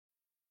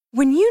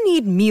When you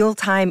need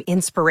mealtime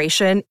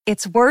inspiration,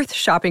 it's worth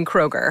shopping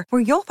Kroger,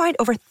 where you'll find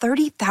over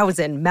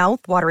 30,000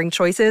 mouth-watering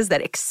choices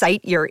that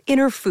excite your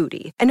inner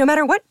foodie. And no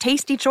matter what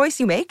tasty choice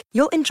you make,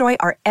 you'll enjoy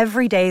our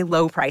everyday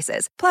low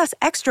prices, plus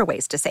extra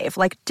ways to save,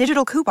 like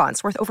digital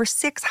coupons worth over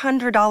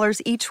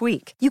 $600 each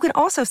week. You can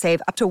also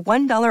save up to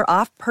 $1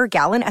 off per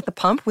gallon at the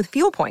pump with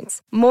fuel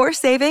points. More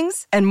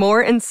savings and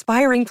more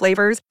inspiring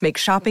flavors make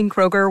shopping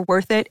Kroger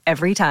worth it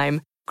every time.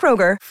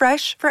 Kroger,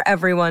 fresh for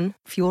everyone.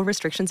 Fuel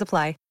restrictions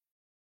apply.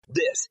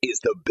 This is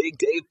the Big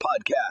Dave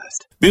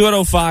Podcast.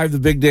 B105, the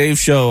Big Dave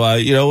Show.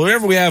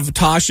 Whenever we have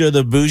Tasha,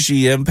 the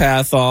bougie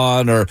empath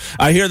on, or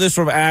I hear this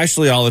from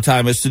Ashley all the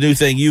time, it's the new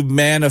thing. You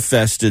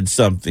manifested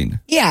something.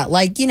 Yeah,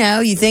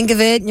 you think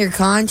of it in your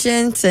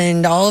conscience,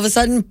 and all of a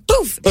sudden,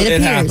 poof, it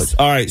appears. Happens.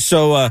 All right,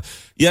 so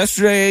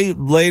yesterday,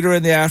 later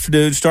in the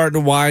afternoon,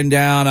 starting to wind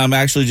down, I'm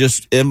actually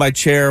just in my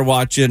chair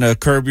watching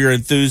Curb Your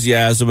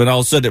Enthusiasm, and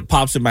all of a sudden it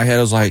pops in my head.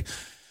 I was like,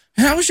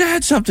 I wish I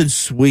had something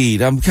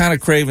sweet. I'm kind of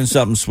craving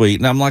something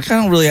sweet. And I'm like,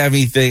 I don't really have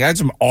anything. I had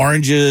some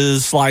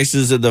oranges,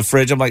 slices in the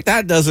fridge. I'm like,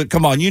 that doesn't,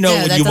 come on. When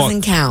that you doesn't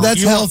want. count.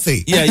 That's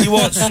healthy. You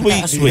want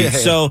sweet. Yeah.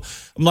 So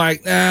I'm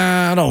like,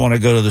 I don't want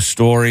to go to the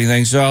store or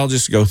anything. So I'll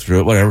just go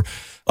through it, whatever.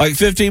 Like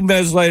 15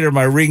 minutes later,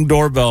 my Ring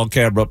doorbell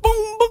camera,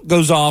 boom, boom,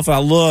 goes off. I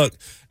look.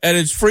 And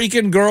it's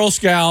freaking Girl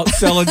Scouts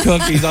selling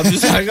cookies. I'm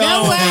just like, no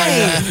oh way.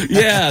 my God.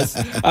 Yes.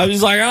 I'm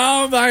just like,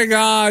 oh my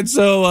God.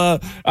 So,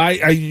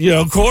 I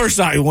of course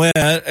I went.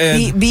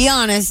 And be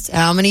honest,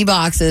 how many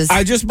boxes?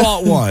 I just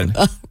bought one.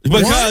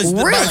 Because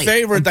Really? my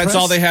favorite, that's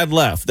all they had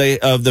left.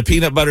 The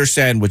peanut butter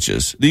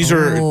sandwiches. These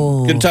are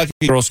Kentucky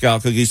Girl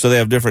Scout cookies, so they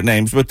have different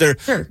names, but they're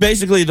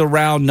basically the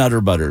round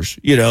Nutter Butters,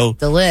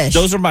 Delish.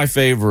 Those are my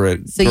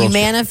favorite. So you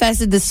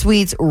manifested the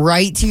sweets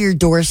right to your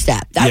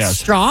doorstep. That's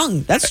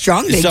strong. That's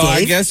strong, Big So Dave.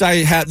 I guess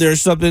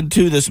there's something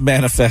to this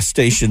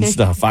manifestation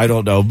stuff. I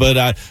don't know.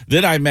 But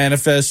then I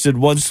manifested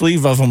one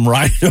sleeve of them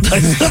right away.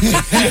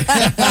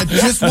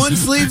 Just one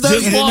sleeve, though?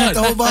 Just You didn't one. have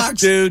the whole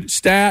box? Dude,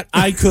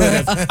 I could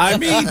have. I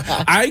mean,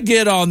 I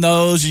get on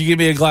those. You give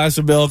me a glass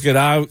of milk, and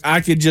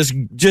I could just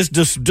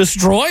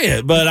destroy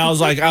it. But I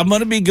was like, I'm going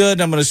to be good,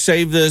 and I'm going to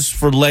save this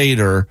for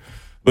later.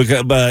 But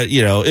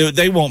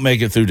they won't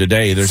make it through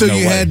today. There's so no way.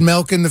 You had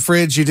milk in the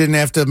fridge. You didn't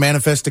have to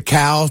manifest a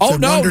cow to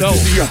wander through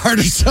the yard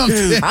or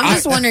something. I'm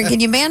just wondering,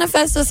 can you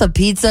manifest us a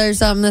pizza or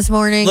something this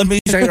morning? Let me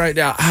say right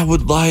now, I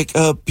would like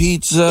a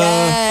pizza.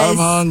 Yes.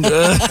 I'm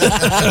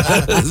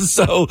hungry.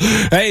 So,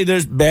 hey,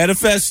 there's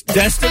manifest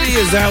destiny.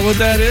 Is that what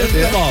that is?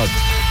 Yeah. Come on.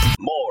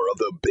 More of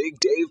the Big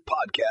Dave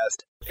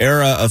Podcast.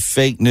 Era of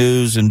fake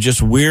news and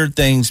just weird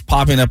things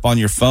popping up on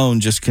your phone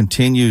just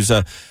continues.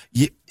 I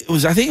think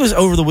it was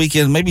over the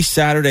weekend, maybe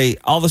Saturday,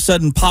 all of a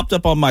sudden popped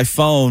up on my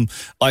phone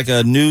like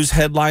a news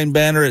headline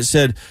banner. It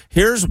said,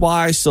 "Here's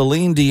why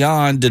Celine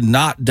Dion did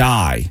not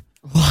die."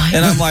 What?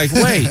 And I'm like,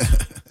 wait,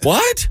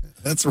 what?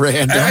 That's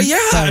random.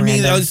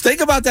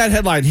 Think about that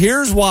headline.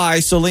 Here's why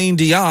Celine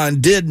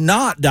Dion did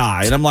not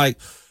die. And I'm like,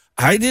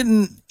 I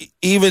didn't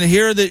even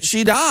hear that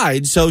she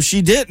died. So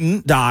she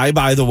didn't die,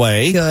 by the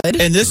way. Good.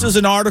 And this is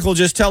an article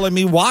just telling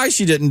me why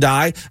she didn't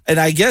die. And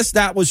I guess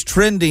that was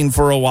trending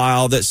for a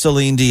while, that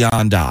Celine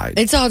Dion died.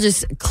 It's all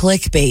just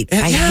clickbait.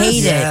 I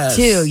hate Yes.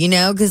 it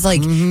too, because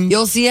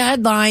you'll see a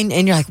headline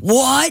and you're like,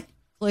 what?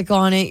 Click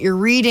on it. You're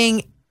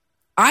reading.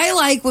 I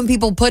like when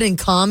people put in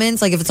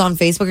comments, like if it's on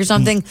Facebook or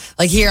something,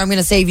 like, here, I'm going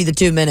to save you the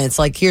 2 minutes.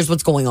 Like, here's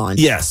what's going on.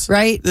 Yes.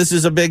 Right? This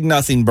is a big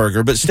nothing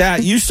burger. But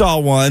Stat, you saw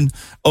one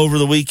over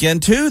the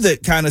weekend too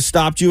that kind of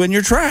stopped you in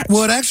your tracks.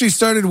 Well, it actually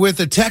started with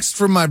a text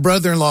from my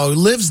brother-in-law who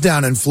lives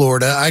down in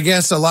Florida. I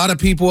guess a lot of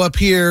people up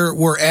here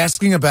were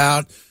asking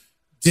about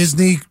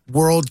Disney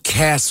World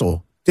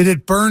Castle. Did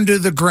it burn to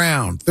the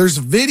ground? There's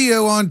a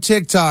video on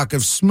TikTok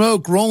of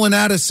smoke rolling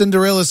out of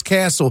Cinderella's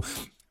castle.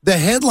 The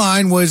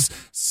headline was,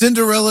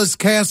 "Cinderella's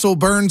castle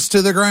burns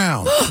to the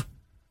ground."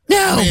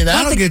 No.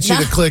 That'll get you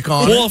to click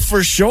on Well, it.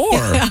 for sure.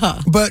 Yeah.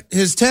 But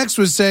his text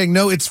was saying,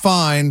 no, it's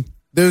fine.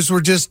 Those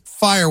were just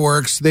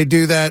fireworks. They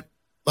do that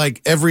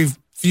like every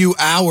few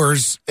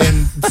hours,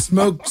 and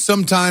smoke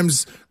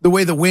sometimes, the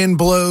way the wind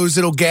blows,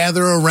 it'll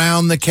gather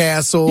around the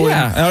castle.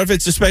 Yeah. Or if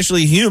it's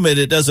especially humid,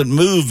 it doesn't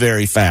move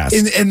very fast.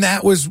 And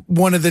that was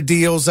one of the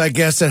deals, I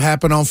guess, that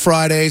happened on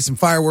Friday. Some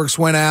fireworks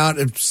went out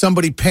and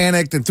somebody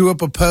panicked and threw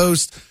up a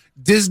post.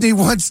 Disney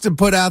wants to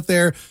put out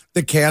there,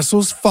 the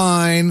castle's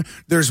fine.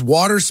 There's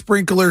water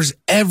sprinklers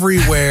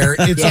everywhere.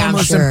 It's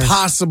almost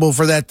impossible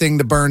for that thing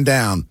to burn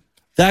down.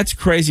 That's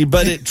crazy,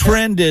 but it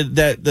trended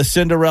that the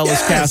Cinderella's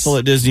castle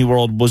at Disney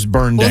World was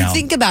burned down. Well,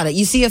 think about it.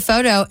 You see a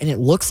photo and it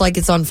looks like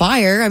it's on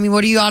fire. I mean,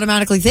 what do you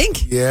automatically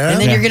think? Yeah. And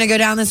then you're going to go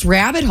down this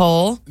rabbit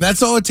hole.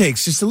 That's all it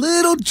takes. Just a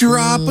little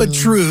drop of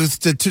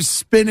truth to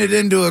spin it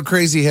into a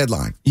crazy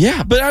headline.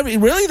 Yeah, but I mean,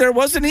 really, there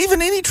wasn't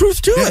even any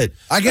truth to it.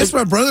 I guess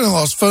my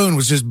brother-in-law's phone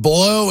was just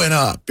blowing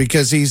up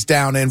because he's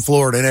down in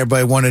Florida and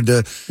everybody wanted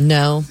to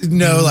know,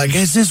 like,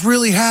 is this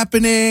really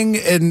happening?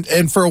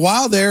 And for a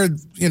while there,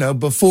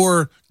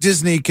 before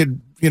Disney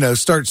could,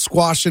 start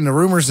squashing the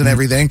rumors and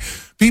everything,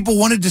 people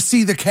wanted to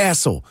see the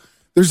castle.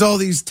 There's all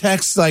these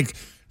texts like,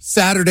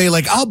 Saturday.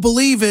 Like, I'll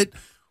believe it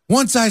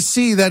once I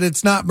see that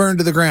it's not burned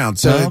to the ground.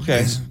 So,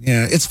 okay.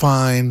 It's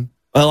fine.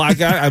 Well,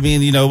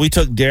 we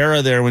took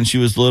Dara there when she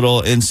was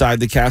little inside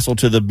the castle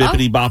to the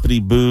Bippity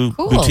Boppity Boo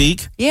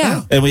boutique.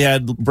 Yeah. And we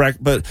had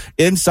but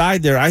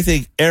inside there, I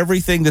think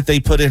everything that they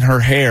put in her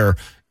hair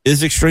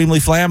is extremely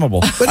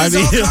flammable. But it's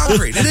all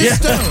concrete. It is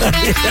stone.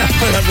 Yeah,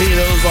 but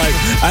it was like,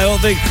 I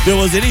don't think there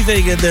was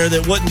anything in there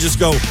that wouldn't just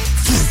go,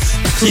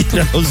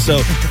 so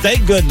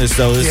thank goodness,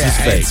 though, this is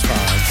fake. It's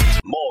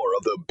fine. More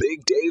of the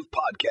Big Dave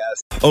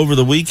Podcast. Over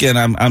the weekend,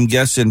 I'm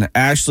guessing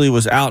Ashley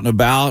was out and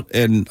about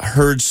and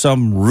heard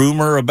some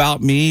rumor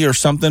about me or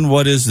something.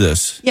 What is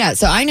this? Yeah,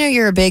 so I know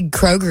you're a big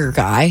Kroger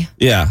guy.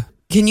 Yeah.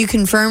 Can you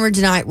confirm or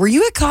deny? Were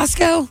you at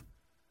Costco?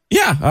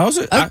 Yeah,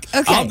 Okay.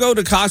 I'll go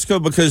to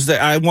Costco because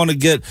I want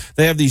to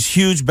they have these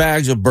huge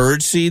bags of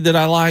bird seed that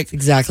I like.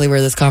 Exactly where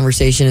this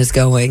conversation is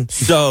going.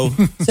 So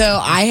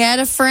I had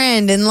a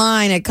friend in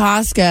line at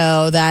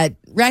Costco that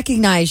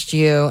recognized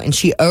you and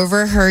she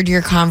overheard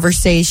your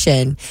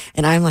conversation.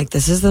 And I'm like,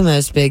 this is the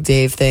most Big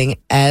Dave thing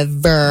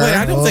ever. Wait,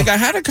 I don't think I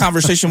had a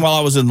conversation while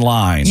I was in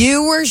line.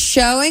 You were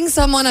showing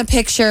someone a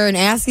picture and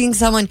asking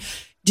someone,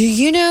 do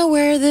you know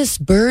where this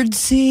bird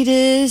seed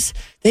is?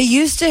 They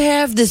used to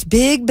have this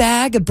big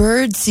bag of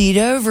bird seed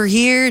over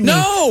here. And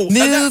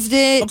moved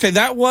it. Okay,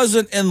 that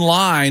wasn't in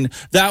line.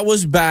 That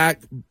was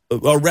back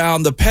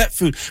around the pet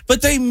food.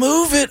 But they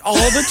move it all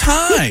the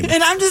time.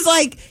 And I'm just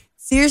like,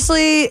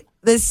 seriously,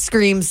 this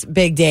screams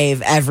Big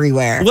Dave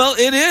everywhere. Well,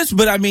 it is,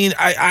 but I mean,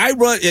 I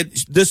run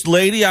it. This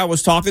lady I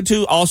was talking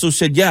to also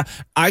said, yeah,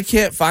 I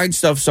can't find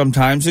stuff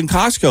sometimes in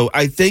Costco.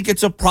 I think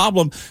it's a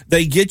problem.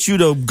 They get you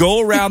to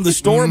go around the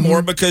store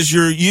more because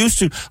you're used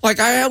to, like,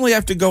 I only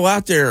have to go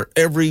out there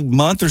every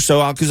month or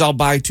so because I'll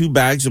buy big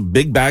bags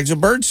of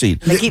bird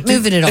seed. They keep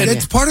moving it on.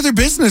 It's part of their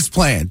business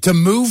plan to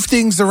move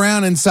things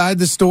around inside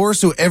the store.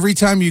 So every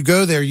time you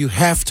go there, you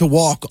have to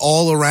walk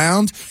all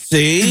around.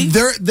 See?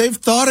 They've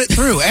thought it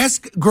through.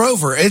 Ask Grover.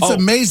 It's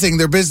amazing,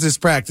 their business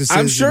practices.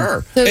 I'm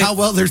sure. How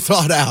well they're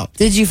thought out.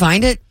 Did you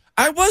find it?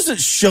 I wasn't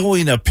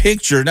showing a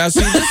picture. Now, see,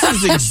 this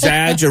is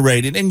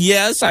exaggerated. And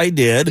yes, I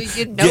did. But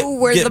you know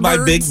where the my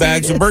bird big seed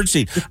bags is. of bird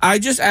seed. I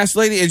just asked the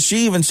lady, and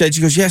she even said,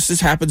 she goes, yes,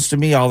 this happens to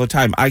me all the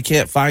time. I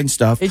can't find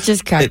stuff. It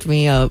just cracked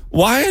me up.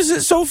 Why is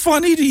it so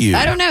funny to you?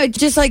 I don't know. It's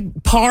just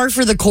like par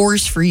for the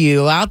course for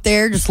you out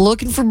there just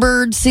looking for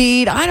bird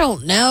seed. I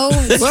don't know.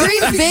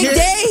 Scream Big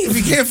Dave. If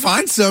you can't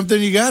find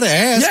something, you got to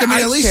ask. Yeah, I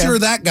mean, at least you're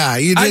that guy.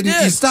 You I didn't.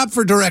 did. You stopped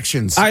for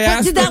directions. I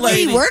asked Did the that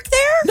lady work there?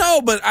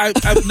 No, but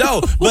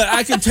but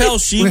I could tell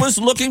she was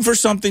looking for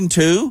something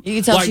too. You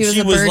could tell like she was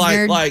a bird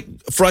nerd? like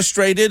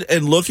frustrated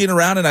and looking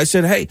around. And I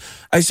said, "Hey,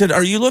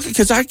 are you looking?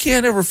 Because I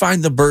can't ever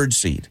find the bird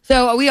seed."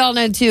 So we all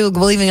know too,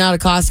 leaving out of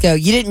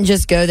Costco, you didn't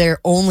just go there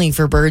only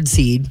for bird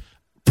seed.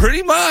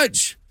 Pretty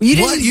much. You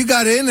didn't. What? You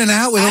got in and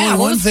out with only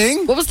one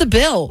thing? What was the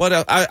bill? What?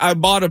 I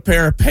bought a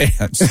pair of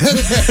pants.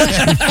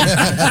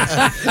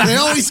 They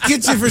always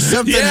get you for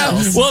something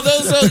else. Well,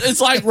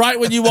 it's like right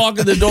when you walk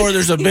in the door,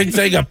 there's a big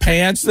thing of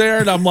pants there,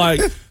 and I'm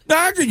like,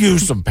 I could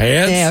use some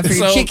pants. Yeah, for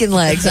your chicken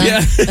legs. Huh?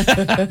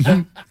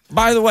 Yeah.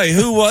 By the way,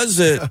 who was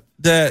it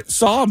that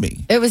saw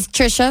me? It was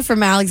Trisha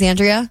from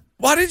Alexandria.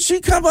 Why didn't she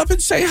come up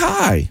and say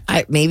hi?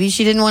 Maybe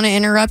she didn't want to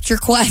interrupt your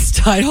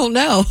quest. I don't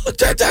know.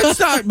 That's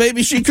not.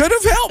 Maybe she could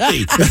have helped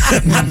me.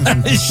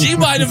 She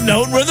might have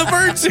known where the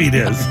birdseed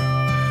is.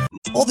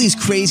 All these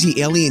crazy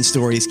alien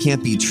stories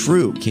can't be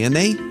true, can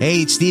they?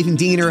 Hey, it's Stephen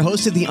Diener,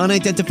 host of the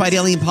Unidentified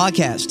Alien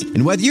Podcast.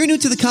 And whether you're new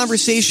to the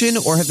conversation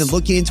or have been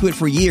looking into it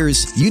for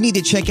years, you need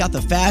to check out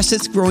the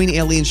fastest growing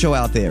alien show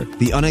out there,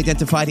 the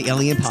Unidentified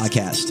Alien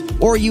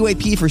Podcast, or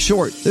UAP for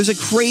short. There's a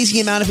crazy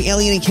amount of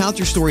alien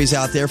encounter stories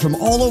out there from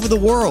all over the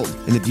world.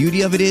 And the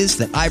beauty of it is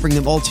that I bring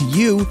them all to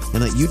you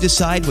and let you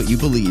decide what you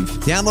believe.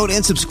 Download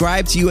and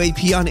subscribe to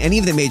UAP on any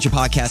of the major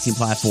podcasting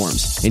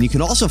platforms. And you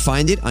can also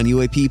find it on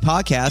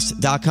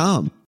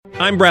UAPpodcast.com.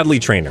 I'm Bradley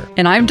Trainer.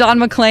 And I'm Don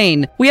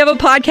McClain. We have a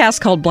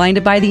podcast called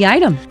Blinded by the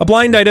Item. A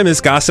blind item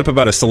is gossip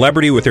about a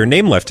celebrity with their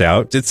name left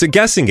out. It's a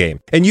guessing game,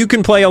 and you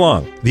can play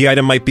along. The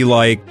item might be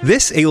like,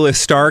 this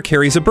A-list star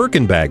carries a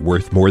Birkin bag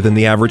worth more than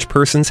the average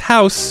person's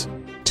house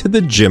to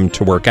the gym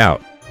to work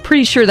out.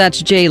 Pretty sure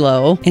that's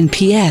J-Lo. And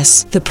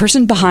P.S. the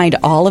person behind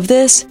all of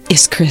this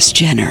is Kris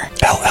Jenner,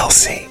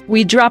 LLC.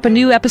 We drop a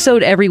new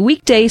episode every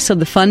weekday so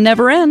the fun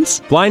never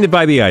ends. Blinded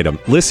by the Item.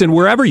 Listen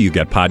wherever you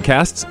get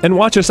podcasts and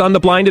watch us on the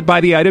Blinded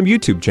by the Item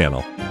YouTube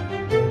channel. More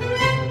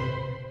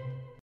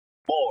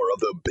of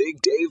the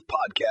Big Dave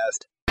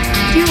Podcast.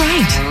 You're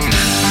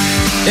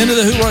right. Into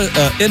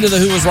the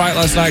Who Was Right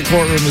Last Night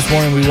courtroom this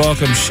morning, we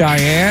welcome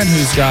Cheyenne,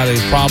 who's got a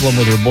problem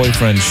with her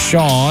boyfriend,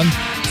 Sean.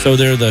 So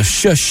they're the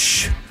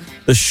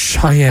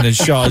Cheyenne and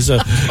Shaw.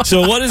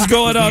 So what is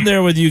going on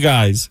there with you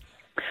guys?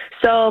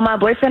 So my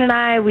boyfriend and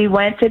I, we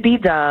went to B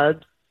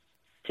Dubs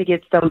to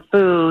get some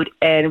food,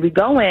 and we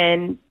go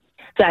in.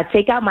 So I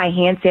take out my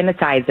hand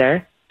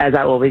sanitizer, as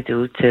I always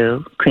do,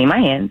 to clean my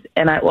hands,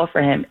 and I offer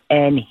him,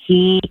 and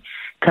he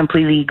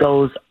completely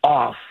goes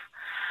off.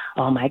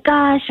 Oh, my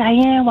gosh,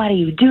 Cheyenne, why do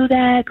you do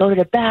that? Go to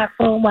the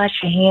bathroom, wash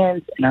your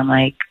hands. And I'm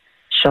like,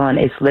 Sean,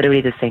 it's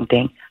literally the same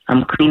thing.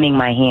 I'm cleaning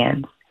my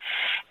hands.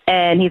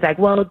 And he's like,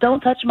 well,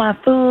 don't touch my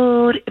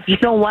food if you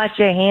don't wash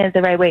your hands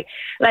the right way.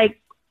 Like,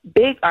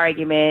 big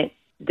argument,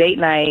 date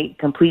night,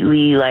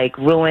 completely, like,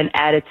 ruined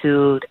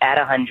attitude at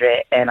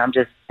 100. And I'm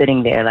just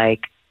sitting there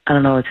like, I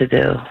don't know what to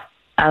do.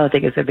 I don't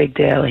think it's a big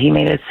deal. He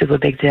made it a super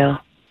big deal.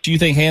 Do you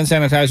think hand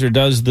sanitizer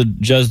does the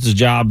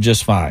job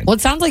just fine? Well,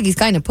 it sounds like he's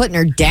kind of putting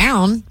her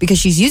down because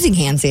she's using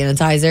hand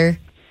sanitizer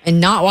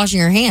and not washing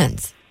her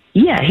hands.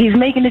 Yeah, he's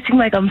making it seem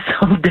like I'm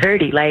so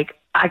dirty. Like,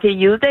 I can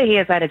use the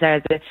hand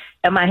sanitizer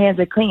and my hands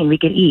are clean. We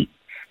can eat.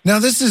 Now,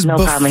 this is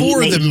before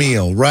the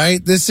meal,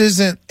 right? This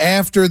isn't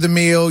after the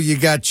meal. You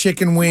got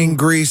chicken wing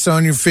grease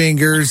on your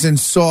fingers and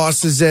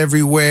sauces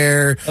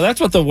everywhere. Well,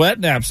 that's what the wet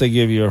naps they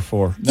give you are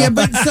for. No. Yeah,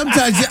 but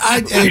sometimes,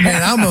 hey,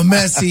 man, I'm a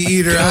messy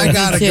eater. I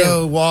got to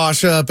go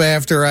wash up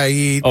after I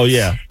eat. Oh,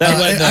 yeah.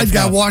 I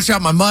got to wash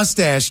out my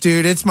mustache,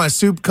 dude. It's my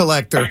soup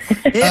collector.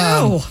 Ew.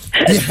 Yeah,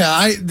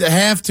 I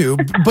have to.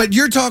 But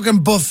you're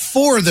talking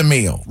before the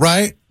meal,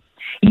 right?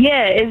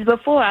 Yeah, it's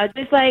before. I'm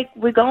just like,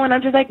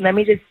 let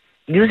me just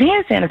use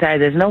hand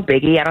sanitizer. It's no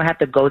biggie. I don't have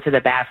to go to the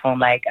bathroom.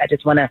 Like, I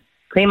just want to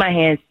clean my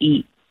hands,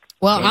 eat.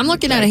 Well, I'm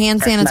looking at a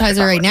hand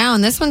sanitizer right now,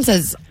 and this one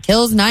says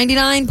kills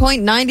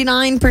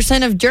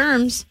 99.99% of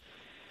germs.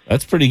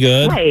 That's pretty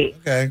good. Right.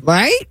 Okay.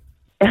 Right?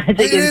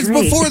 It's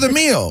before the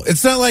meal.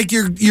 It's not like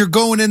you're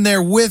going in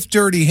there with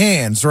dirty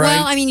hands, right?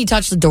 Well, I mean, you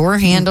touch the door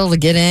handle to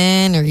get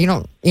in, or you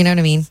don't, you know what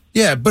I mean?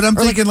 Yeah, but I'm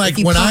thinking like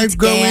when I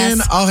go in,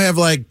 I'll have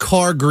like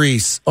car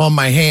grease on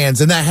my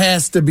hands, and that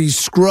has to be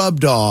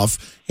scrubbed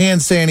off. Hand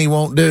sanitizer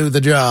won't do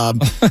the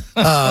job.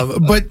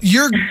 But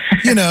you're,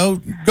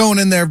 going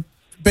in there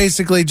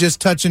basically just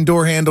touching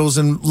door handles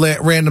and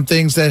random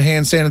things that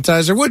hand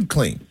sanitizer would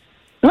clean.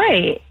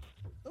 Right.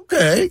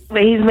 Okay.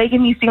 But he's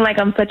making me seem like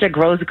I'm such a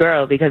gross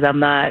girl because I'm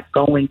not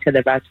going to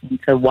the restroom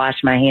to wash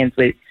my hands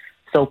with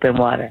soap and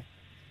water.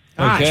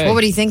 Gosh, what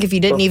would he think if you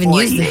didn't even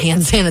use the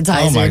hand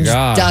sanitizer? Oh, my and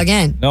God. Just dug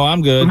in? No,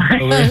 I'm good.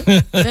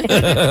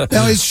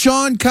 Now, is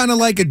Sean kind of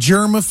like a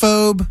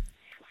germaphobe?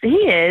 He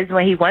is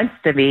when he wants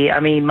to be. I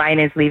mean, mine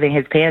is leaving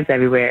his pants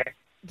everywhere.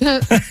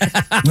 Did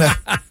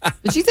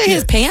you say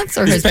his pants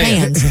or his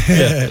pants?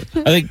 Yeah,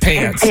 I think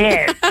pants.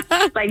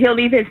 Like, he'll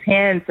leave his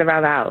pants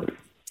around the house.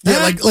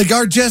 Yeah, like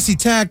our Jesse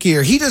Tack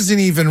here, he doesn't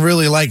even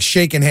really like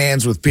shaking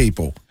hands with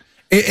people.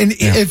 And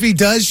if he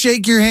does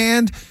shake your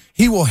hand,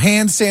 he will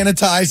hand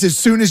sanitize as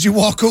soon as you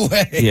walk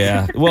away.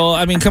 Yeah. Well,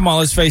 I mean, come on,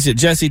 let's face it.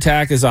 Jesse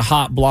Tack is a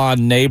hot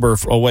blonde neighbor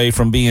away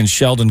from being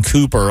Sheldon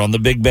Cooper on The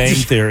Big Bang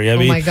Theory. I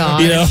mean, my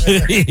God.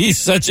 He's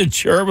such a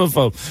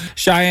germaphobe.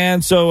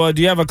 Cheyenne, so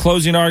do you have a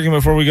closing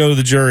argument before we go to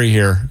the jury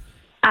here?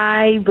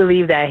 I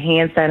believe that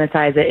hand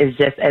sanitizer is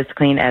just as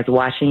clean as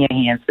washing your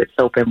hands with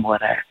soap and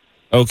water.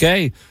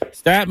 Okay.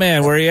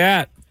 Statman, where are you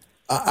at?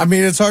 I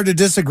mean, it's hard to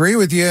disagree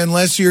with you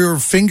unless you're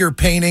finger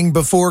painting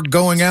before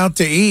going out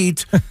to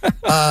eat.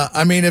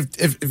 I mean,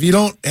 if you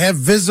don't have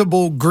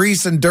visible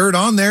grease and dirt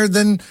on there,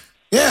 then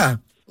yeah,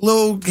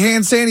 little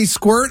hand sanitizer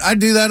squirt. I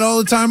do that all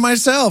the time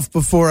myself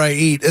before I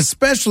eat,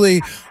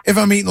 especially if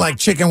I'm eating like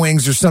chicken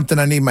wings or something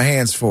I need my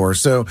hands for.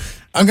 So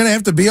I'm going to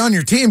have to be on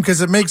your team because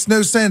it makes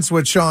no sense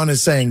what Sean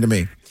is saying to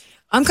me.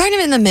 I'm kind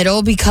of in the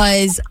middle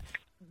because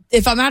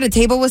if I'm at a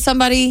table with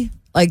somebody,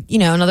 like,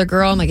 another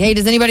girl, I'm like, hey,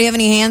 does anybody have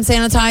any hand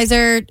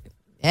sanitizer?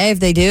 Hey,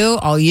 if they do,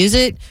 I'll use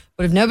it.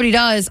 But if nobody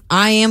does,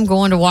 I am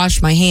going to wash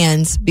my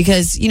hands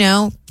because,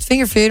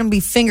 finger food, I'm going to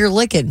be finger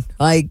licking.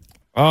 Like,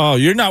 oh,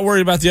 you're not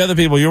worried about the other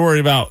people. You're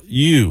worried about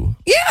you.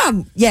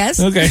 Yeah. Yes.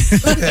 Okay.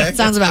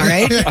 Sounds about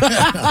right.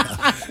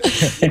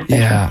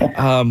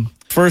 Yeah.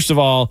 First of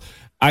all,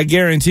 I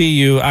guarantee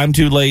you I'm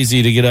too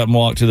lazy to get up and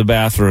walk to the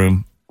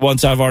bathroom.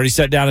 Once I've already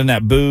sat down in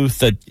that booth,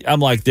 that I'm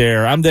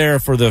there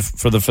for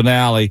the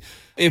finale.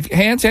 If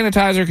hand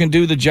sanitizer can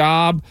do the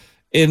job,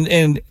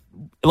 and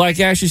like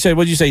Ashley said,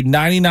 what'd you say,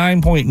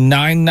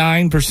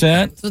 99.99%?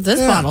 That's what this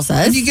bottle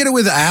says. And you get it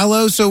with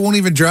aloe, so it won't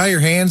even dry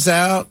your hands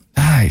out.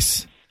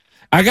 Nice.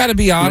 I got to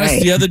be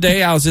honest, The other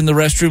day I was in the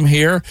restroom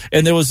here,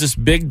 and there was this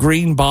big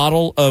green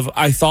bottle of,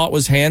 I thought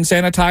was hand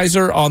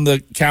sanitizer on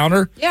the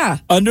counter. Yeah.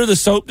 Under the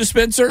soap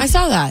dispenser. I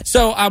saw that.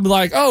 So I'm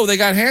like, oh, they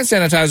got hand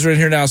sanitizer in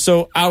here now.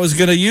 So I was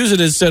going to use it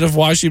instead of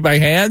washing my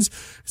hands.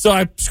 So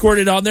I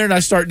squirted on there and I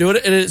start doing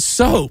it, and it's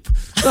soap.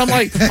 And I'm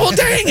like, well,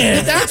 dang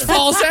it, that's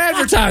false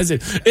advertising.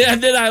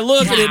 And then I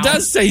look, and it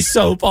does say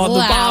soap on the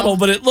bottle,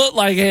 but it looked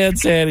like hand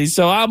sanitizer.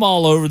 So I'm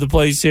all over the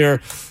place here,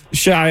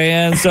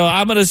 Cheyenne. So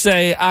I'm going to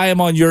say I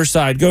am on your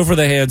side. Go for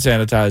the hand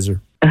sanitizer.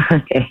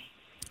 Okay.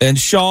 And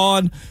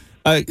Sean,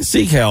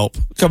 seek help.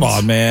 Come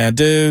on, man,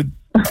 dude.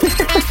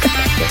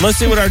 Let's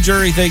see what our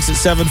jury thinks at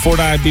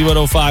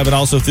 749-B105 and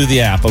also through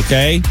the app,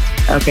 okay?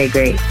 Okay,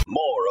 great.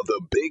 More of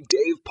the Big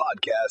Dave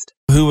Podcast.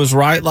 Who was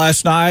right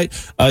last night?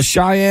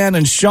 Cheyenne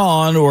and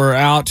Sean were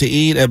out to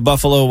eat at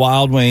Buffalo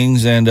Wild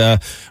Wings, and,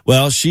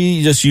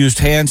 she just used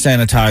hand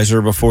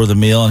sanitizer before the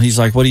meal, and he's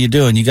like, what are you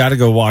doing? You got to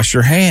go wash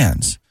your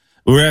hands.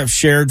 We have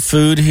shared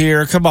food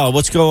here. Come on,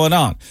 what's going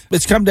on?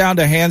 It's come down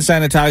to hand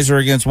sanitizer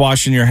against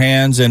washing your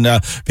hands, and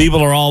people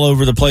are all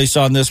over the place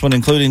on this one,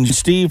 including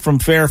Steve from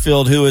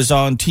Fairfield, who is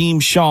on Team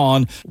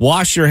Sean.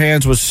 Wash your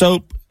hands with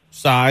soap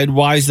side.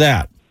 Why is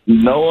that?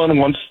 No one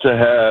wants to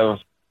have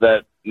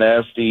that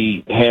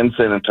nasty hand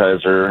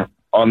sanitizer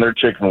on their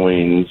chicken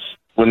wings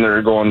when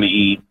they're going to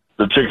eat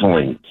the chicken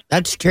wings.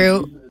 That's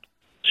true.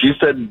 She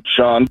said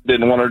Sean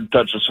didn't want her to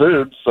touch his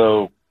food,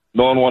 so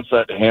no one wants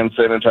that hand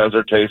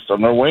sanitizer taste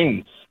on their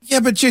wings.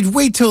 Yeah, but you'd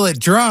wait till it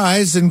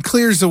dries and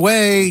clears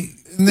away,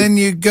 and then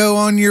you go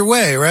on your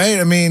way, right?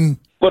 I mean...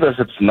 But if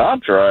it's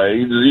not dry,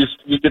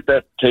 you get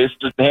that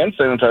taste of hand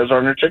sanitizer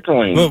on your chicken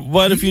wings. But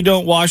what if you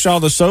don't wash all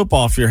the soap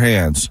off your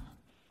hands?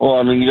 Well,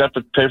 I mean, you got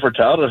the paper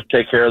towel to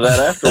take care of that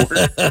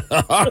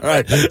afterwards. All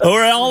right.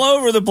 We're all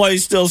over the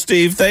place still,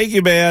 Steve. Thank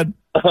you, man.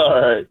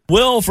 All right.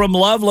 Will from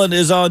Loveland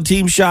is on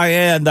Team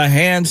Cheyenne, the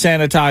hand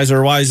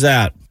sanitizer. Why is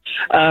that?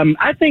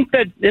 I think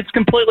that it's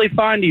completely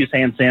fine to use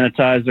hand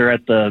sanitizer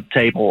at the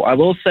table. I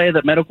will say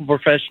that medical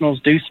professionals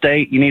do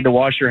state you need to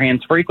wash your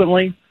hands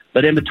frequently,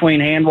 but in between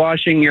hand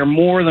washing, you're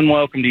more than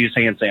welcome to use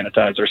hand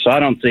sanitizer. So I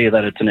don't see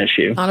that it's an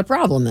issue. Not a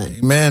problem then.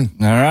 Man.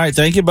 All right.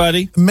 Thank you,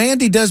 buddy.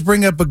 Mandy does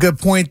bring up a good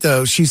point,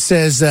 though. She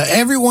says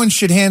everyone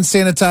should hand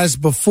sanitize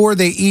before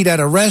they eat at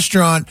a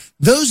restaurant.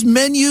 Those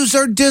menus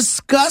are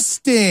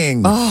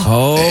disgusting.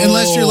 Oh.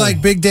 Unless you're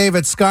like Big Dave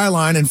at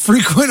Skyline and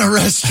frequent a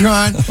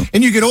restaurant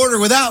and you can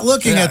order without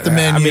looking at the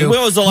menu. I mean, when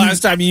was the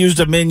last time you used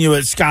a menu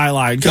at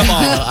Skyline? Come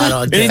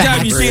on.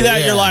 Anytime you see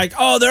that, you're like,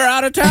 oh, they're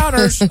out of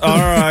towners. All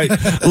right.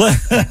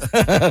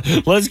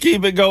 Let's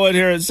keep it going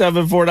here at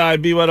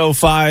 749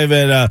 B105.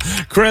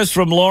 And Chris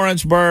from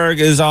Lawrenceburg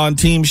is on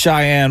Team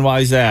Cheyenne. Why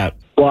is that?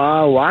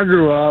 Well, I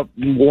grew up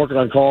working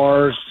on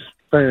cars,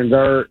 clearing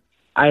dirt.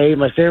 I ate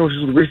my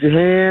sandwiches with greasy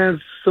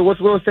hands. So what's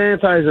a little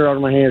sanitizer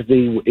on my hands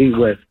to eat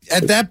with?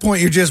 At that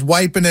point, you're just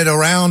wiping it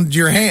around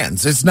your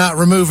hands. It's not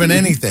removing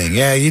anything.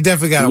 Yeah, you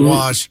definitely got to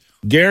wash.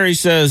 Gary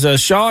says,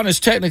 Sean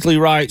is technically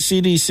right.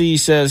 CDC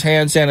says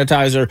hand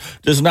sanitizer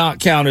does not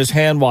count as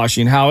hand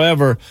washing.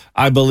 However,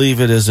 I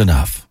believe it is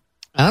enough.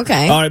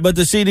 Okay. All right, but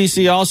the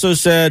CDC also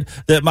said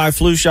that my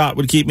flu shot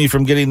would keep me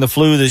from getting the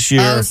flu this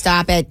year. Oh,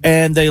 stop it.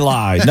 And they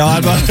lied. No,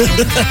 I'm not.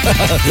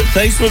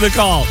 Thanks for the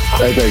call.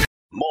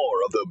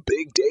 More of the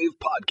Big Dave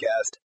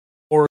Podcast.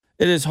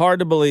 It is hard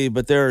to believe,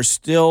 but there are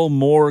still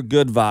more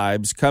good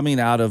vibes coming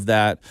out of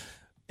that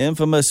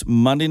infamous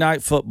Monday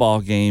Night Football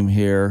game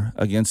here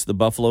against the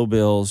Buffalo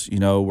Bills, you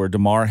know, where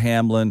Damar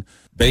Hamlin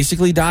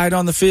basically died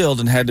on the field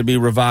and had to be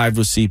revived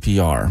with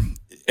CPR.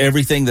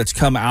 Everything that's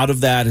come out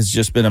of that has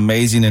just been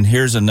amazing. And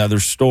here's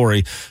another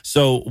story.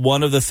 So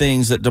one of the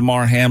things that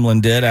Damar Hamlin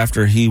did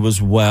after he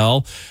was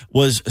well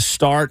was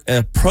start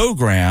a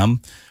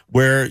program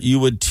where you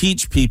would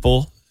teach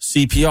people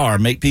CPR,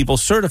 make people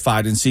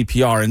certified in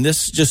CPR. And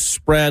this just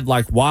spread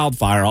like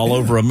wildfire all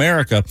over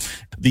America.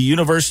 The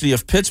University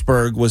of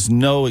Pittsburgh was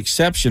no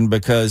exception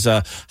because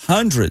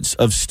hundreds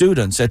of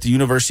students at the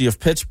University of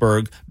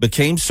Pittsburgh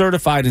became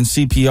certified in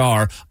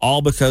CPR,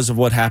 all because of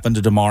what happened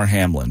to Damar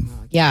Hamlin.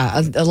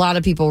 Yeah, a lot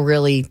of people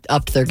really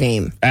upped their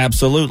game.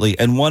 Absolutely.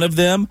 And one of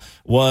them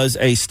was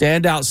a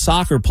standout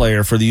soccer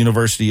player for the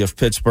University of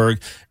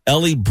Pittsburgh,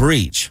 Ellie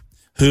Breach,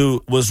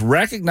 who was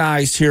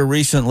recognized here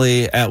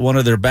recently at one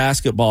of their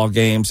basketball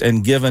games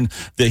and given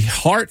the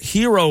Heart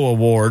Hero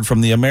Award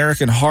from the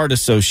American Heart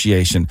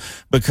Association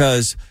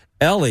because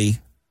Ellie,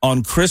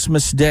 on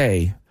Christmas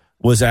Day,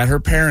 was at her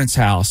parents'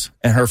 house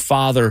and her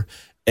father,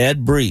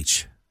 Ed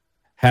Breach,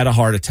 had a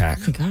heart attack.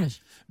 Oh, my gosh.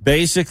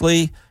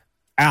 Basically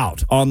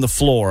out on the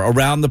floor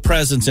around the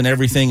presents and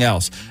everything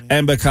else.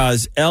 And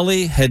because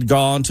Ellie had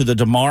gone to the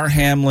Damar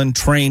Hamlin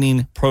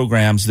training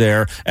programs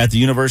there at the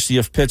University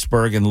of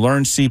Pittsburgh and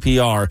learned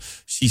CPR,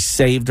 she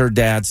saved her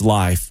dad's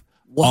life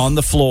on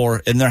the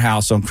floor in their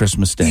house on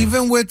Christmas Day.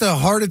 Even with a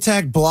heart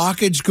attack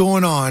blockage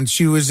going on,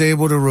 she was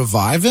able to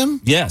revive him?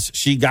 Yes,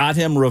 she got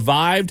him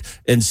revived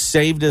and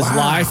saved his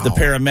life. The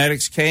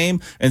paramedics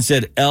came and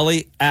said,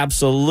 Ellie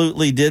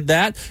absolutely did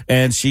that.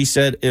 And she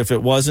said if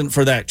it wasn't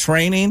for that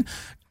training,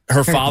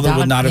 her father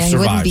would not have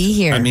survived. He wouldn't be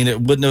here. I mean, it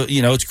wouldn't have,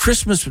 you know, it's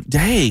Christmas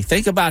Day.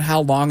 Think about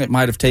how long it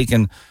might have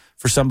taken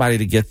for somebody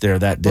to get there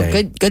that day.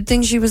 Well, good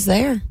thing she was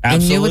there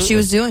and knew what she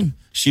was doing.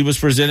 She was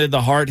presented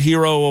the Heart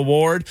Hero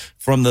Award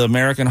from the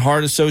American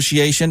Heart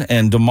Association,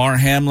 and Damar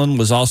Hamlin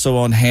was also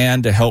on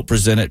hand to help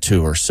present it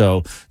to her.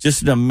 So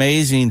just an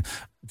amazing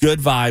good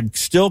vibe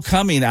still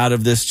coming out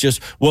of this.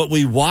 Just what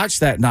we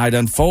watched that night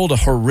unfold, a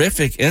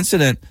horrific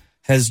incident,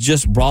 has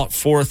just brought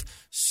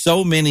forth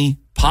so many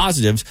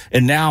positives.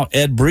 And now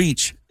Ed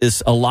Breach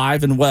is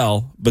alive and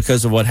well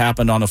because of what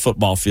happened on a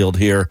football field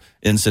here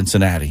in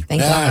Cincinnati.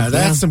 Thank God.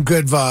 That's some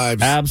good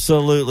vibes.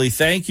 Absolutely.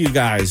 Thank you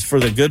guys for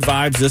the good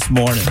vibes this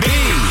morning.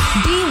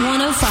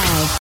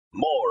 B105.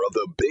 More of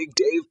the Big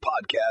Dave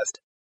Podcast.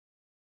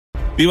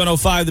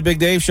 B105, The Big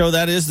Dave Show.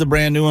 That is the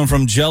brand new one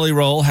from Jelly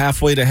Roll,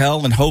 Halfway to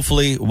Hell. And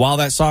hopefully while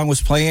that song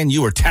was playing,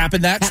 you were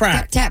tapping that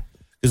track. Tap.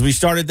 because we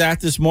started that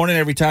this morning.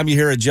 Every time you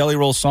hear a Jelly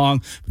Roll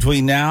song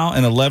between now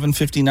and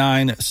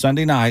 11:59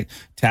 Sunday night,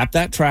 tap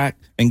that track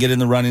and get in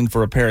the running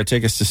for a pair of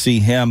tickets to see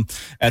him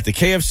at the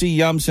KFC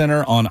Yum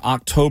Center on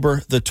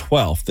October the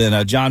 12th.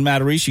 And John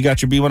Matarese, you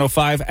got your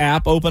B105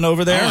 app open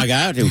over there? Oh, I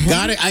got it.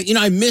 Got it.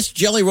 I missed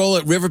Jelly Roll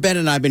at Riverbend,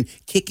 and I've been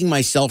kicking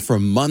myself for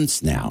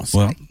months now. So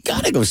I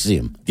got to go see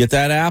him. Get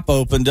that app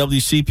open.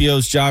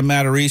 WCPO's John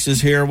Matarese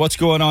is here. What's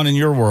going on in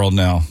your world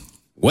now?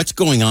 What's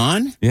going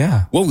on?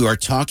 Yeah. Well, we were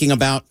talking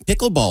about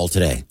pickleball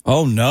today.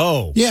 Oh,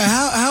 no. Yeah,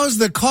 how's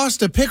the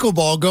cost of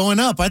pickleball going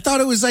up? I thought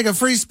it was like a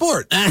free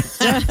sport.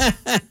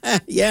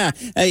 Yeah,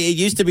 it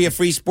used to be a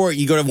free sport.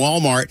 You go to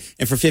Walmart,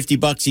 and for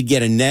 $50, you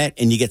get a net,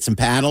 and you get some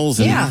paddles,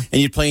 and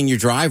you'd play in your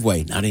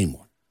driveway. Not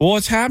anymore. Well,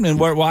 what's happening?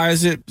 Why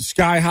is it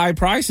sky-high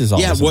prices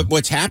all of a sudden?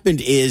 What's happened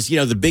is,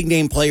 the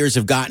big-name players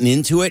have gotten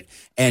into it,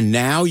 and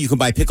now you can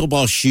buy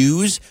pickleball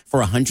shoes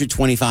for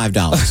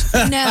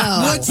 $125.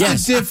 No. What's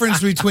the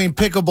difference between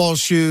pickleball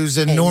shoes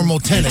and normal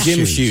tennis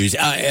Gym shoes?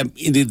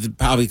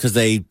 Probably because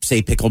they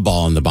say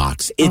pickleball on the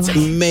box. It's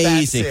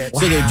amazing. That's it.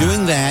 So they're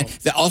doing that.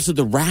 Also,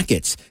 the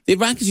rackets. The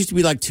rackets used to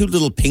be like two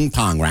little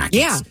ping-pong rackets.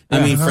 Yeah. I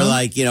mean, for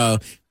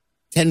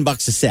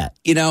 $10 a set,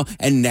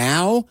 and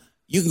now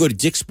you can go to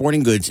Dick's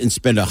Sporting Goods and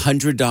spend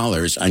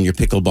 $100 on your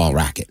pickleball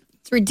racket.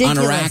 It's ridiculous.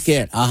 On a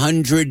racket,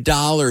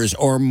 $100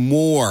 or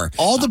more.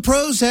 All the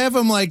pros have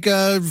them, like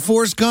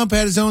Forrest Gump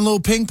had his own little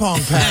ping pong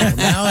paddle.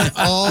 Now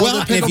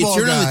And if you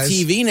turn on the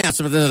TV now,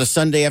 so on a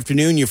Sunday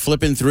afternoon, you're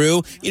flipping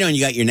through, and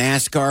you got your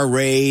NASCAR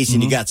race,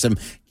 and you got some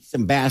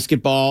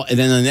basketball, and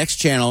then on the next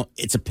channel,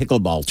 it's a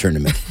pickleball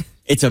tournament.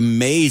 It's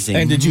amazing.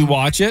 And did you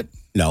watch it?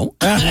 No.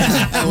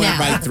 I went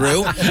right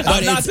through.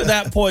 But not to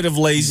that point of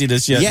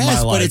laziness yet in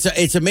my life. But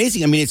it's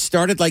amazing. I mean, it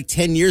started like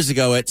 10 years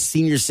ago at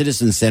senior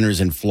citizen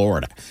centers in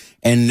Florida.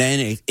 And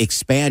then it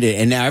expanded.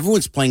 And now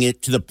everyone's playing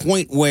it to the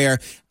point where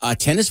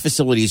tennis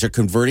facilities are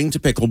converting to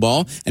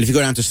pickleball. And if you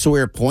go down to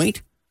Sawyer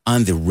Point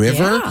on the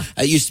river,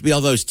 it used to be all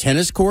those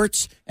tennis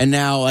courts. And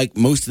now,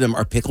 most of them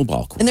are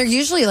pickleball courts. And they're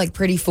usually,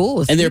 pretty full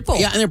with people.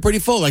 And they're pretty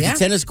full. The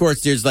tennis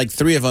courts, there's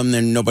 3 of them,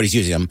 then nobody's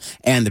using them.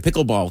 And the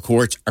pickleball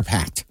courts are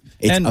packed.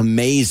 It's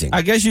amazing.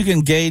 I guess you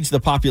can gauge the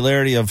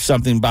popularity of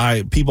something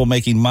by people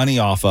making money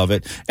off of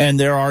it. And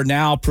there are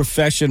now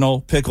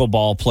professional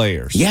pickleball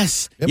players.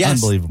 Yes. Yes.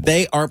 Unbelievable.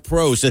 They are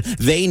pros. So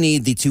they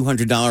need the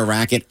 $200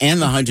 racket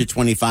and the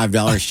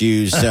 $125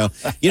 shoes. So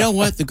you know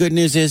what? The good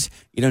news is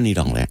you don't need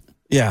all that.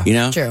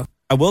 Yeah. True.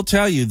 I will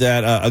tell you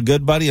that a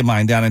good buddy of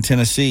mine down in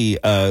Tennessee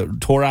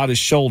tore out his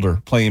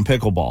shoulder playing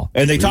pickleball.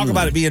 And they talk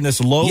about it being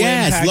this low impact.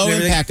 Yeah, it's low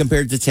impact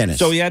compared to tennis.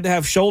 So he had to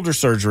have shoulder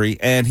surgery,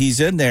 and he's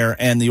in there,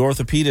 and the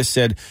orthopedist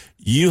said,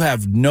 you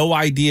have no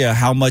idea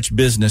how much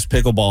business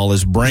pickleball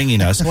is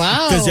bringing us.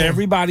 Wow. Because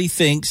everybody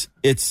thinks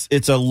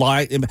it's a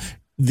light.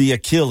 The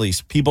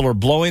Achilles. People are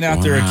blowing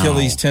out their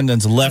Achilles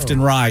tendons left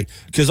and right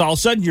because all of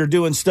a sudden you're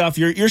doing stuff.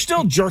 You're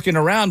still jerking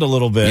around a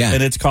little bit,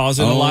 and it's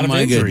causing a lot of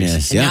injuries.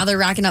 Goodness. And now they're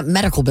racking up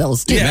medical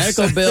bills, too. Yes.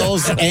 Medical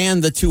bills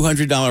and the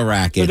 $200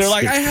 rackets. So they're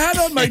like, I had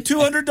on my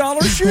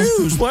 $200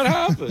 shoes. What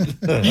happened?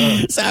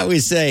 That's how we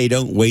say,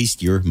 don't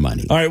waste your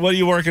money. All right, what are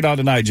you working on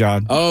tonight,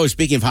 John? Oh,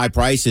 speaking of high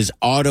prices,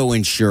 auto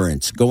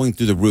insurance going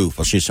through the roof.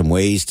 I'll show you some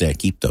ways to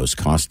keep those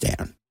costs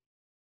down.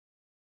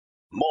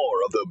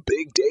 More of the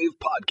Big Dave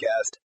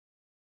Podcast.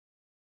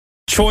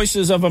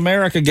 Choices of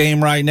America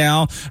game right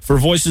now for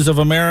Voices of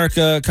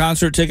America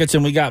concert tickets,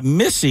 and we got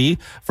Missy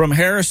from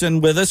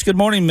Harrison with us. Good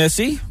morning,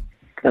 Missy.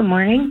 Good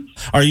morning.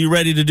 Are you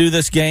ready to do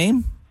this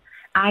game?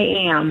 I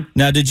am.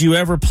 Now, did you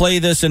ever play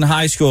this in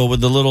high school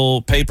with the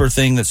little paper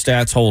thing that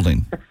Stat's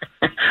holding?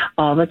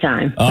 All the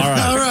time. All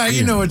right. All right,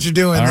 you know what you're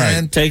doing, All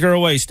man. right, take her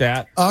away,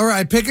 Stat. All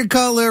right, pick a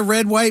color,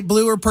 red, white,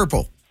 blue, or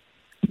purple.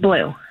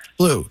 Blue.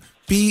 Blue.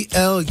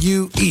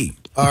 BLUE.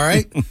 All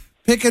right.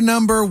 Pick a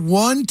number,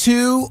 1,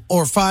 2,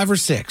 or 5 or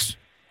 6.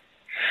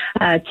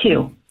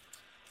 2.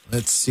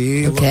 Let's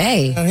see.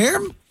 Okay. Here.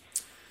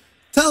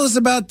 Tell us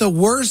about the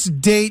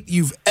worst date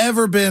you've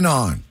ever been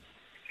on.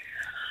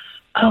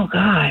 Oh,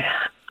 God.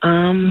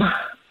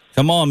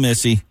 Come on,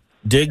 Missy.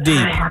 Dig deep.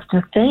 I have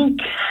to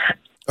think.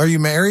 Are you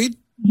married?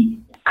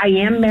 I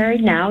am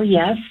married now,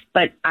 yes,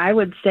 but I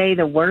would say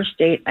the worst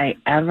date I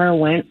ever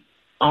went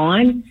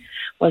on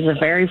was the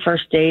very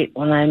first date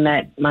when I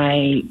met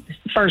my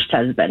first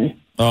husband.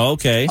 Oh,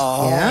 okay.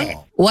 Yeah.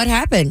 What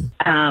happened?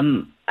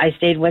 I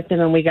stayed with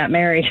him and we got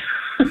married.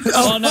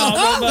 Oh,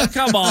 no. But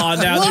come on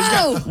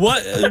now.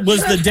 What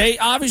was the date?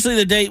 Obviously,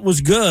 the date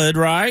was good,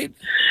 right?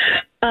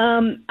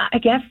 I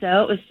guess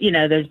so. It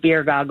was, those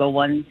beer goggle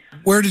ones.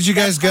 Where did you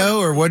guys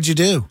go, or what'd you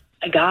do?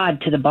 God,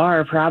 to the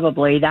bar,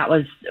 probably. That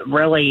was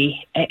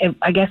really,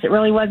 I guess it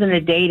really wasn't a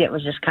date. It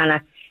was just kind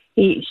of,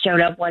 he showed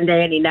up one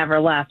day and he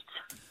never left.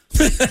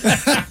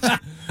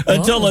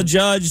 Until a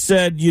judge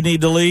said you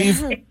need to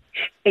leave?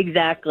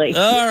 Exactly.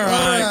 All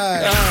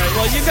right.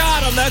 Well, you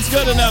got him. That's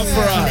good enough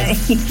for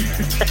us.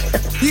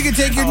 You can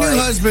take your new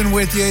husband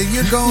with you.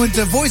 You're going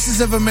to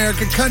Voices of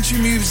America Country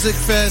Music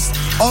Fest,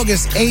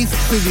 August 8th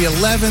through the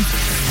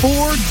 11th.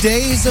 4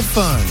 days of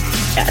fun.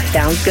 Yeah,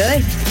 sounds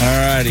good.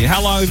 All righty.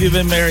 How long have you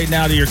been married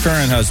now to your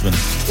current husband?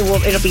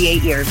 Well, it'll be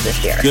 8 years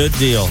this year. Good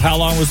deal. How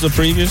long was the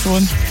previous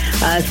one?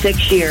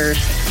 6 years.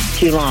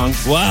 Too long.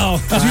 Wow.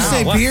 Did you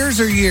say beers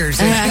or years?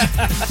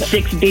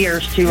 6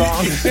 beers too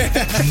long.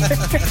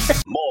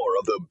 More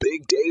of the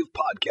Big Dave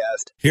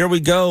Podcast. Here we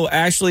go.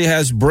 Ashley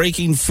has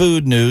breaking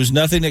food news.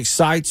 Nothing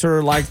excites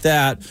her like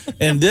that.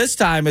 And this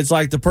time it's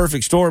like the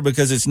perfect storm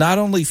because it's not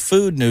only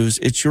food news,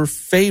 it's your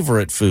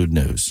favorite food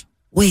news.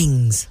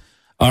 Wings.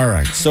 All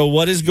right. So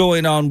what is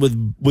going on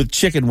with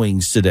chicken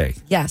wings today?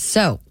 Yeah,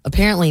 so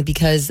apparently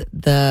because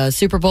the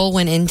Super Bowl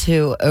went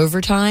into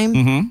overtime,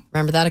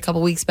 remember that a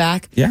couple weeks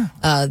back? Yeah.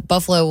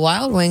 Buffalo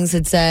Wild Wings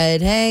had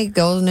said, hey,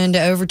 going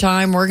into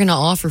overtime, we're going to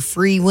offer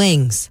free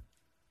wings.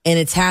 And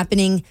it's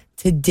happening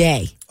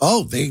today.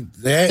 Oh, they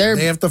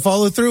have to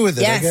follow through with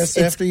it. Yes, I guess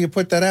after you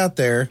put that out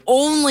there.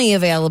 Only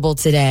available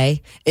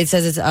today. It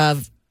says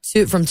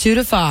it's from 2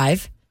 to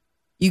 5.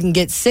 You can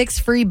get 6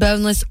 free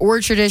boneless or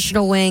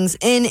traditional wings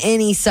in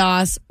any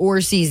sauce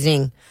or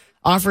seasoning.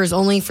 Offer is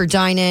only for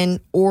dine-in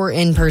or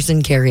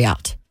in-person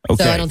carry-out.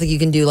 Okay. So I don't think you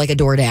can do like a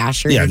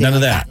DoorDash or anything none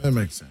of like that. That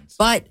makes sense.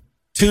 But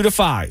 2 to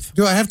 5.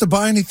 Do I have to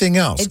buy anything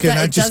else? Can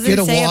I just get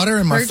a water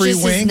and my free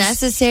purchase wings? is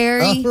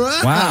necessary. All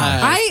right.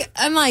 Wow.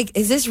 I'm like,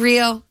 is this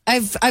real?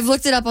 I've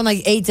looked it up on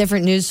like 8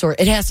 different news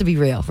sources. It has to be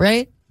real,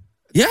 right?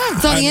 Yeah.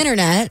 It's on the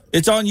internet.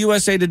 It's on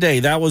USA Today.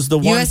 That was the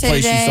one USA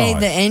place Today, you saw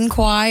it. the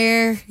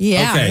Enquirer.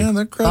 Yeah. Okay. Yeah,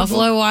 they're credible.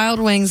 Buffalo Wild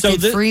Wings get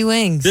free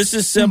wings. This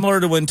is similar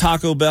to when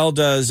Taco Bell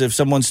does. If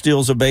someone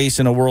steals a base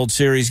in a World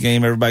Series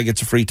game, everybody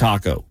gets a free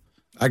taco.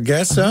 I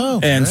guess so.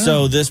 And Yeah.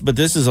 so this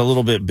is a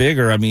little bit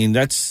bigger. I mean,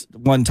 that's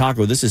one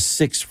taco. This is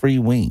 6 free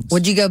wings.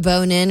 Would you go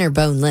bone in or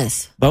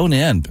boneless? Bone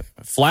in,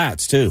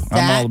 flats too.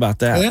 I'm all about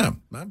that. Yeah,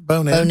 not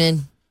bone in. Bone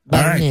in. All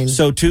Bone right. in.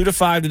 So 2 to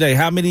 5 today.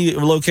 How many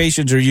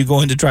locations are you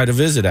going to try to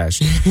visit,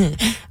 Ashley?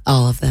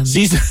 All of them.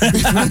 She's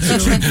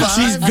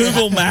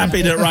Google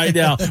mapping it right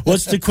now.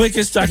 What's the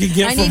quickest I can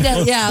get I from need to,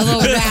 a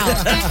little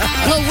route.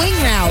 A little wing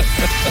route.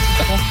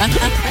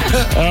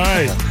 All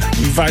right.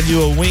 You find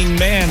you a wing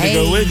man to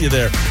go with you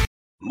there.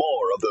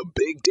 More of the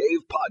Big Dave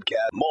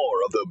Podcast.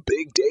 More of the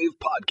Big Dave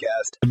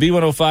Podcast. The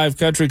B105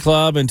 Country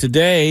Club, and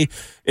today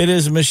it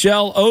is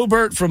Michelle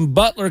Obert from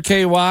Butler,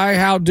 KY.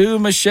 How do,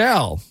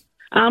 Michelle?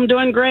 I'm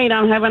doing great.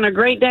 I'm having a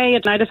great day.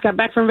 I just got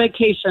back from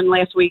vacation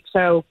last week,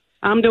 so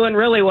I'm doing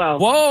really well.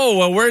 Whoa,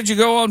 well, where'd you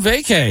go on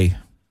vacay?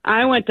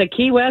 I went to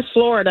Key West,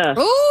 Florida.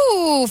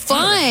 Ooh,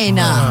 fun.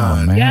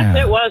 Oh, man. Yes,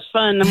 it was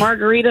fun. The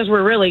margaritas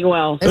were really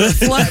well.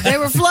 They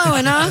were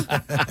flowing, huh?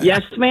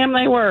 Yes, ma'am,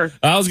 they were.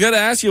 I was going to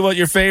ask you what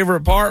your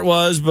favorite part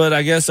was, but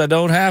I guess I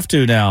don't have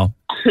to now.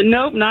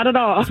 Nope, not at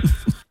all.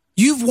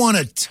 You've won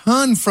a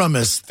ton from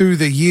us through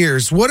the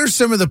years. What are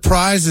some of the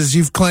prizes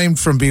you've claimed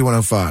from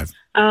B105?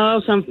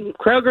 Oh, some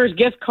Kroger's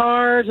gift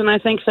cards, and I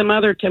think some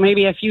other,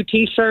 maybe a few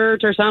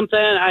T-shirts or something.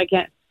 I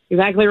can't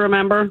exactly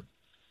remember.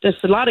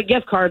 Just a lot of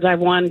gift cards I've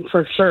won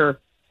for sure.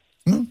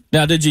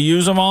 Now, did you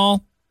use them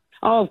all?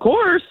 Oh, of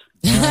course.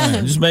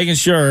 Right, just making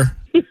sure.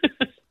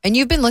 And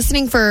you've been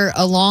listening for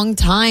a long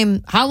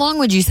time. How long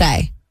would you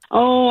say?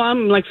 Oh,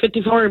 I'm like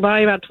 54, by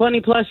about 20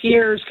 plus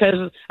years,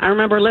 because I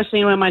remember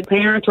listening when my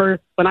parents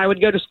were, when I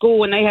would go to school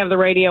when they have the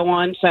radio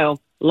on. So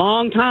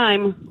long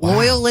time. Wow.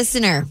 Loyal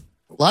listener.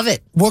 Love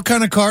it. What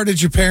kind of car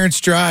did your parents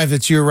drive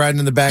that you were riding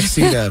in the back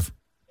seat of?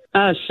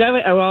 Chevy.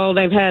 Well,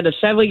 they've had a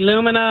Chevy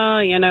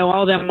Lumina,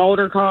 all them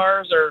motor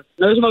cars, or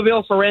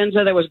Oldsmobile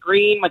Forenza that was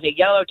green with a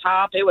yellow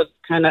top. It was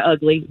kind of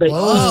ugly. But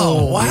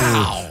Oh,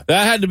 wow.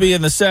 That had to be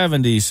in the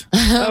 70s.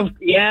 Oh,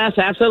 yes,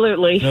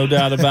 absolutely. No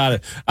doubt about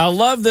it. I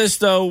love this,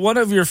 though. One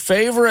of your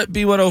favorite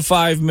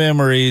B105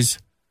 memories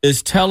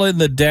is telling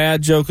the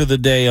dad joke of the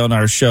day on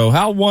our show.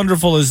 How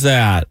wonderful is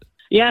that?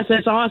 Yes,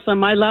 it's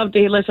awesome. I love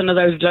to listen to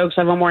those jokes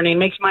every morning. It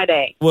makes my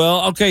day.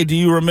 Well, okay. Do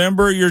you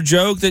remember your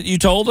joke that you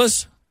told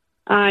us?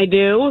 I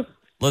do.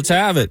 Let's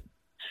have it.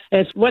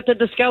 It's what did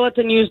the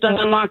skeleton use to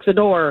unlock the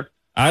door?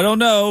 I don't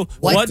know.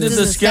 What did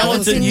the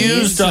skeleton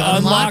use to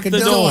unlock the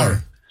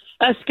door?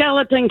 A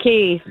skeleton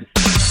key.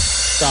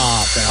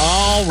 Stop.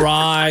 All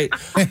right.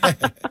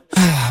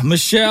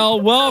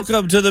 Michelle,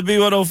 welcome to the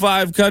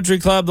B105 Country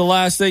Club. The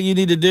last thing you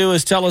need to do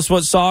is tell us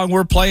what song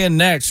we're playing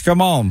next.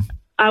 Come on.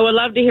 I would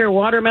love to hear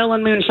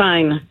Watermelon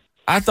Moonshine.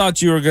 I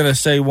thought you were going to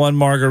say 1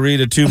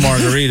 margarita, 2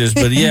 margaritas,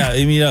 but yeah,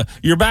 I mean,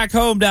 you're back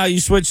home now. You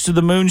switched to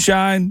the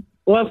moonshine.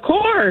 Well, of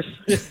course.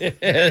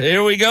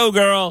 Here we go,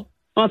 girl.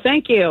 Well,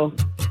 thank you.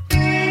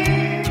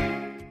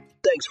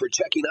 Thanks for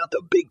checking out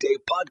the Big Dave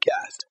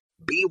Podcast.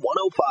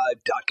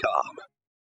 B105.com.